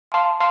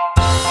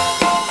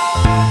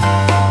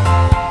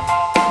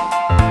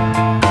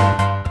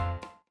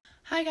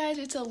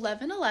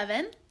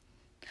11:11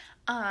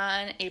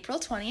 on April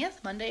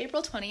 20th, Monday,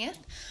 April 20th.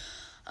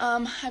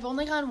 I've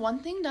only gotten one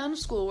thing done of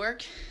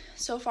schoolwork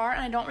so far,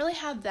 and I don't really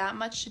have that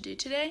much to do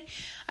today.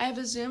 I have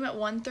a Zoom at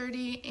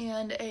 1:30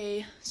 and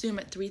a Zoom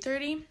at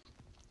 3:30.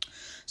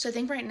 So I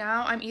think right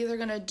now I'm either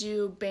going to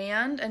do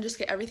band and just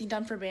get everything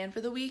done for band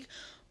for the week,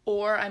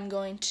 or I'm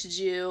going to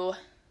do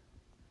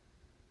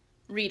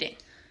reading.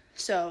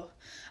 So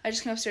I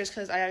just came upstairs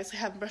because I obviously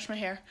haven't brushed my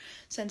hair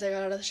since I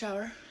got out of the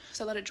shower,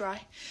 so I let it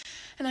dry.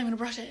 And I'm going to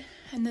brush it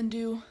and then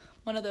do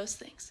one of those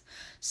things.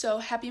 So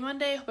happy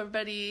Monday. Hope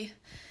everybody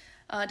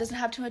doesn't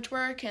have too much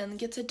work and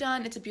gets it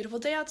done. It's a beautiful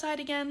day outside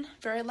again.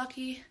 Very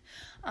lucky.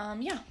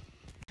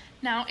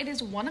 Now it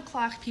is 1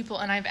 o'clock, people,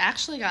 and I've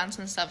actually gotten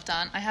some stuff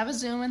done. I have a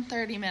Zoom in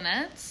 30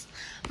 minutes.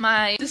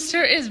 My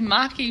sister is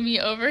mocking me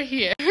over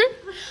here.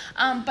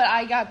 But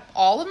I got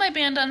all of my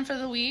band done for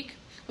the week,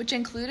 which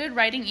included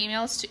writing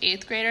emails to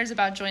 8th graders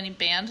about joining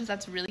band, because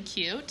that's really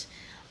cute.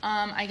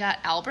 I got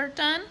Albert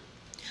done.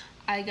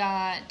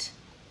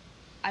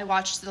 I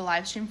watched the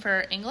live stream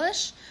for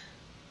English.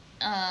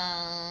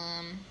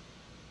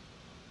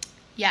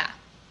 Yeah.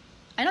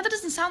 I know that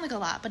doesn't sound like a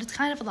lot, but it's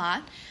kind of a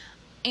lot.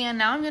 And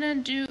now I'm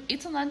going to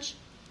eat some lunch,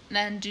 and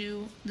then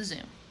do the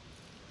Zoom.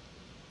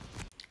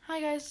 Hi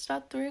guys, it's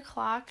about 3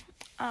 o'clock.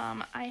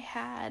 I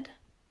had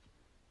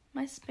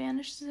my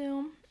Spanish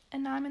Zoom,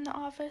 and now I'm in the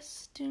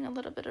office doing a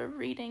little bit of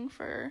reading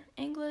for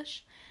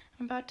English.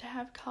 I'm about to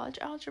have college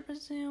algebra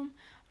Zoom.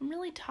 I'm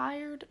really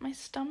tired. My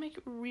stomach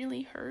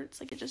really hurts.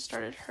 Like, it just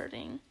started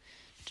hurting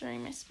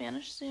during my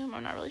Spanish Zoom.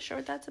 I'm not really sure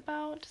what that's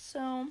about,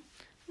 so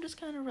I'm just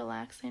kind of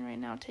relaxing right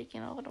now,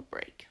 taking a little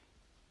break.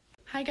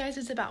 Hi guys,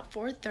 it's about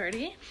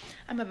 4:30.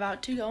 I'm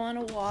about to go on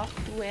a walk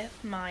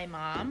with my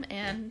mom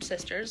and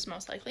sisters,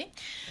 most likely,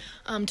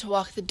 to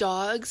walk the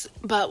dogs,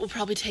 but we'll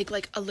probably take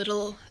like a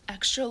little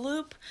extra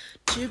loop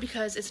too,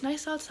 because it's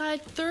nice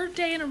outside. 3rd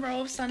day in a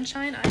row of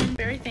sunshine. I am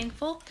very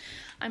thankful.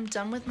 I'm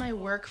done with my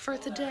work for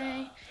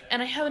today,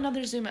 and I have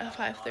another Zoom at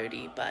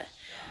 5:30, but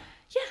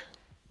yeah,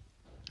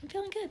 I'm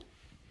feeling good.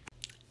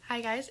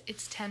 Hi guys,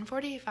 it's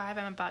 10:45.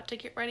 I'm about to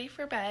get ready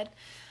for bed.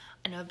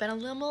 I know I've been a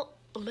little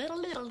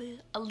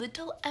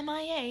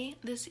MIA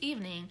this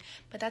evening,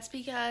 but that's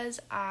because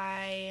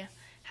I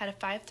had a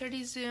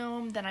 5:30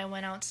 Zoom, then I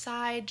went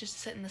outside just to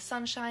sit in the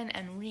sunshine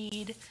and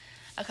read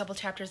a couple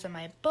chapters of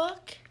my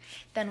book.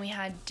 Then we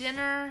had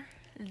dinner,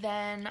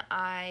 then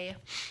I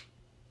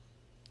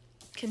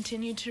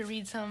continued to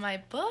read some of my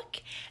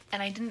book,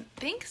 and I didn't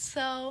think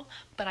so,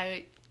 but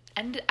I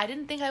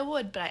didn't think I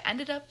would, but I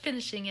ended up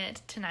finishing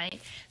it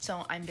tonight,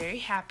 so I'm very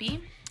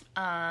happy.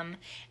 And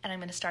I'm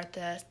going to start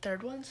the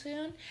 3rd one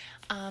soon,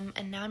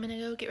 and now I'm going to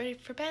go get ready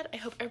for bed. I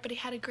hope everybody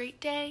had a great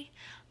day.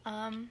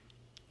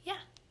 Yeah.